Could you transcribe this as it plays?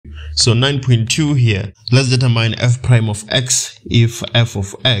So 9.2 here, let's determine f prime of x if f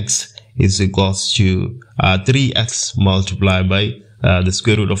of x is equals to 3x multiplied by the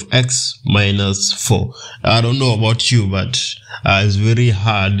square root of x minus 4. I don't know about you, but it's very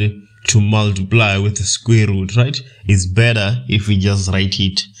hard to multiply with the square root, right? It's better if we just write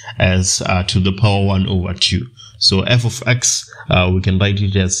it as to the power 1 over 2. So f of x, we can write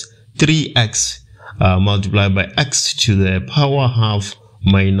it as 3x multiplied by x to the power half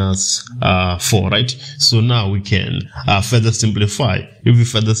minus 4, right? So now we can further simplify. If we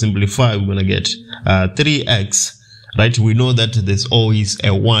further simplify, we're gonna get 3x, right? We know that there's always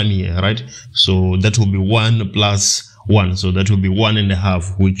a 1 here, right? So that will be 1 plus 1, so that will be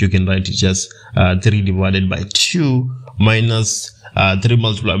 1.5, which you can write it as 3 divided by 2 minus 3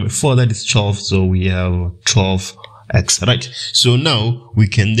 multiplied by 4, that is 12. So we have 12x, right? So now we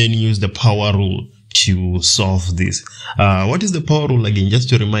can then use the power rule to solve this. What is the power rule again? Just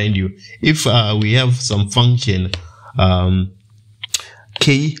to remind you, if we have some function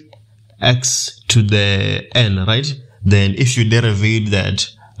k x to the n, right? Then if you derive that,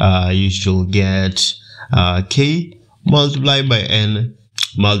 you should get k multiplied by n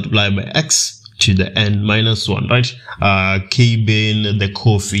multiplied by x to the n minus 1, right? K being the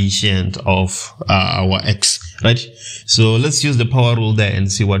coefficient of our x, right? So let's use the power rule there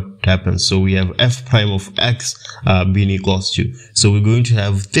and see what happens. So we have f prime of x being equals to, so we're going to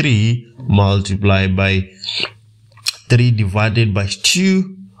have 3 multiplied by 3 divided by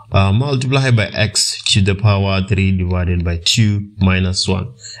 2 multiplied by x to the power 3 divided by 2 minus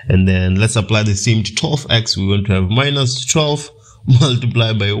 1. And then let's apply the same to 12x. We're going to have minus 12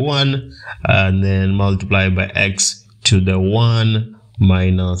 multiplied by 1 and then multiplied by x to the 1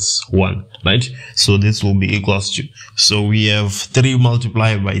 minus 1, right? So this will be equals to, so we have 3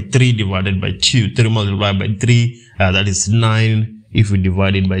 multiplied by 3 divided by 2, 3 multiplied by 3, that is 9. If we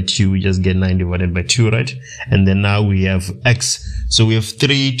divide it by 2, we just get 9 divided by 2, right? And then now we have x. So we have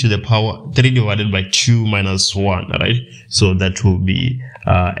 3 to the power 3 divided by 2 minus 1, right? So that will be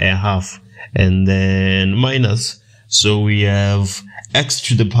a half. And then minus, so we have x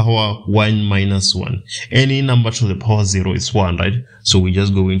to the power 1 minus 1. Any number to the power 0 is 1, right? So we're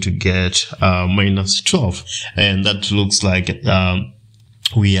just going to get minus 12. And that looks like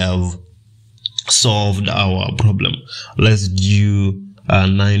we have solved our problem. Let's do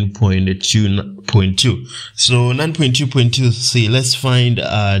 9.2.2. So 9.2.2, see, let's find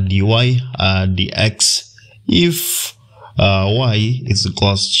dy dx if y is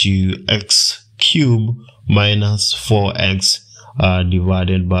equals to x cube minus 4x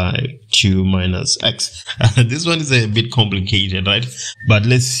divided by 2 minus x. This one is a bit complicated, right? But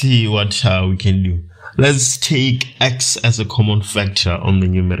let's see what we can do. Let's take x as a common factor on the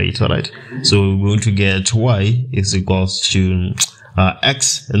numerator, right? So we're going to get y is equals to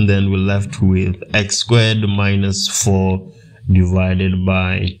x, and then we're left with x squared minus 4 divided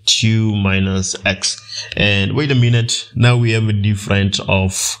by 2 minus x. And wait a minute, now we have a difference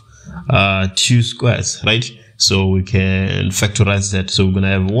of 2 squares, right? So we can factorize that. So we're going to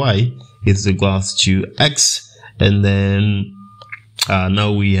have y is equals to x, and then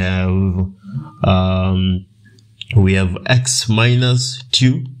now we have x minus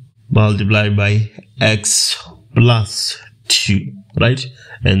 2 multiplied by x plus 2, right?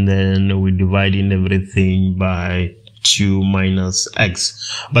 And then we're dividing everything by 2 minus x.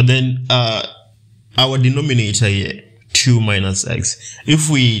 But then our denominator here, 2 minus x. If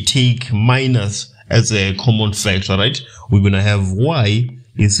we take minus as a common factor, right, we're going to have y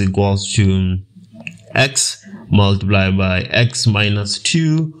is equals to x multiplied by x minus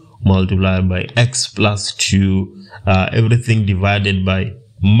 2 multiplied by x plus 2, everything divided by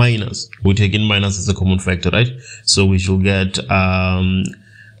minus. We're taking minus as a common factor, right? So we should get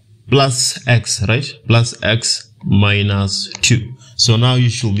plus x, right? Plus x minus 2. So now you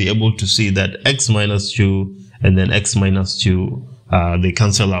should be able to see that x minus 2 and then x minus 2, they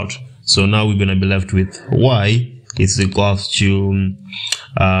cancel out. So now we're going to be left with y is equals to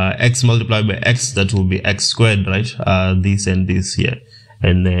x multiplied by x, that will be x squared, right? This and this here.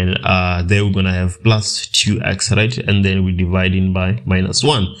 And then there we're going to have plus 2x, right? And then we're dividing by minus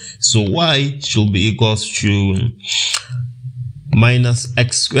 1. So y should be equals to minus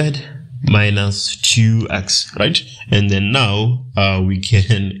x squared minus 2x, right? And then now we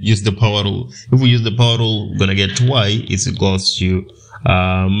can use the power rule. If we use the power rule, we're going to get y is equals to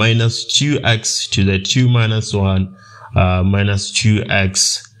minus 2x to the 2 minus 1 minus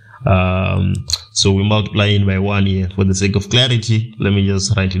 2x. So we're multiplying by 1 here for the sake of clarity. Let me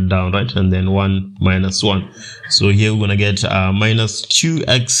just write it down, right? And then 1 minus 1. So here we're gonna get minus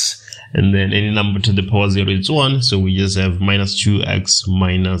 2x, and then any number to the power 0 is 1, so we just have minus 2x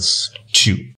minus 2.